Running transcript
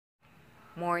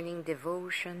Morning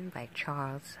Devotion by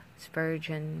Charles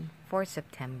Spurgeon for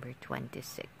September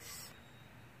 26.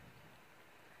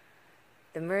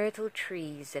 The myrtle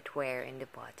trees that wear in the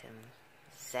bottom.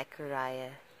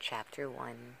 Zechariah chapter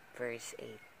 1 verse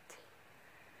 8.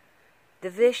 The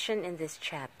vision in this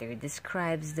chapter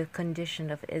describes the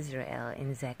condition of Israel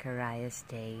in Zechariah's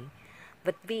day,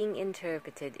 but being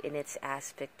interpreted in its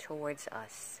aspect towards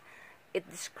us,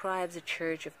 it describes the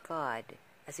Church of God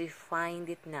as we find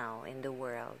it now in the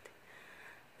world.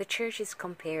 The church is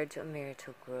compared to a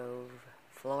myrtle grove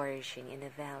flourishing in a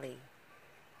valley.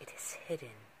 It is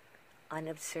hidden,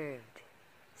 unobserved,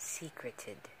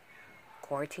 secreted,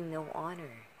 courting no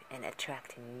honor and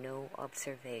attracting no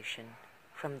observation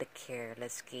from the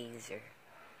careless gazer.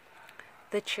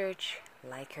 The church,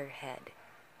 like her head,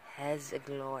 has a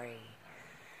glory,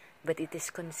 but it is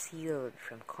concealed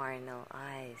from carnal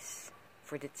eyes,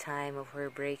 for the time of her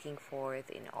breaking forth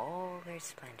in all her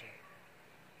splendor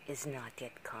is not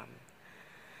yet come.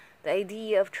 The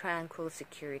idea of tranquil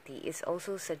security is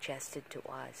also suggested to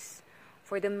us,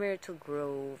 for the myrtle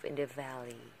grove in the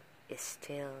valley is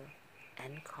still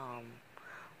and calm,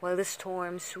 while the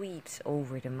storm sweeps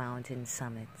over the mountain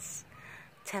summits.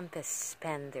 Tempests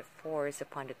spend their force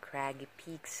upon the craggy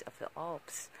peaks of the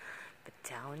Alps, but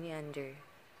down yonder,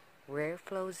 where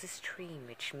flows the stream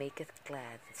which maketh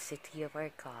glad the city of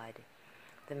our God,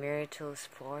 the myrtles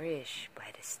flourish by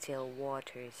the still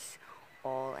waters,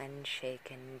 all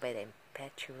unshaken by the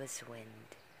impetuous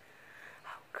wind.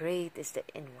 How great is the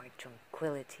inward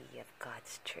tranquility of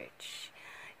God's church!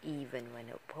 Even when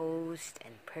opposed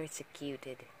and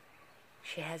persecuted,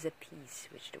 she has a peace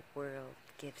which the world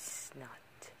gives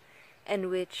not, and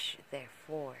which,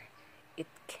 therefore, it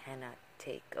cannot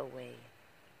take away.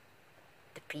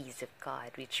 The peace of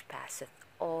God, which passeth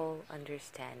all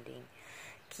understanding,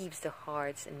 keeps the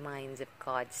hearts and minds of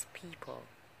God's people.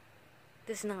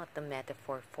 Does not the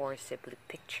metaphor forcibly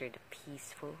picture the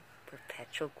peaceful,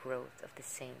 perpetual growth of the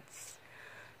saints?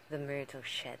 The myrtle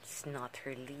sheds not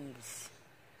her leaves.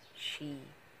 She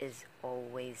is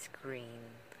always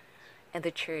green, and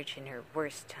the church in her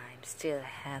worst time still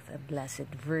hath a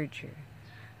blessed verdure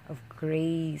of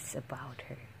grace about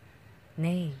her.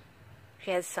 Nay, she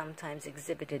has sometimes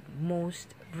exhibited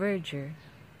most verdure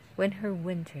when her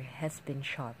winter has been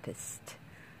sharpest.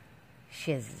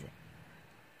 She has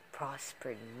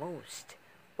prospered most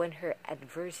when her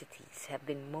adversities have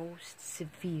been most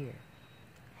severe.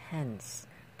 Hence,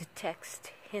 the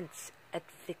text hints at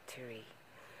victory.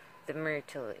 The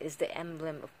myrtle is the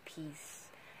emblem of peace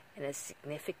and a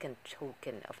significant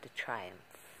token of the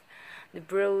triumph. The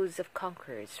brows of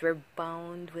conquerors were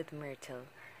bound with myrtle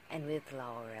and with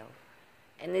laurel.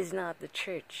 And is not the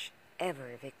church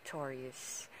ever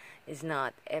victorious? Is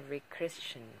not every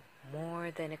Christian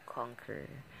more than a conqueror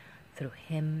through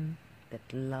him that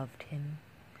loved him?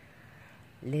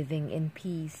 Living in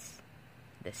peace,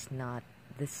 does not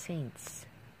the saints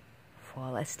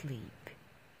fall asleep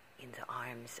in the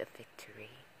arms of victory?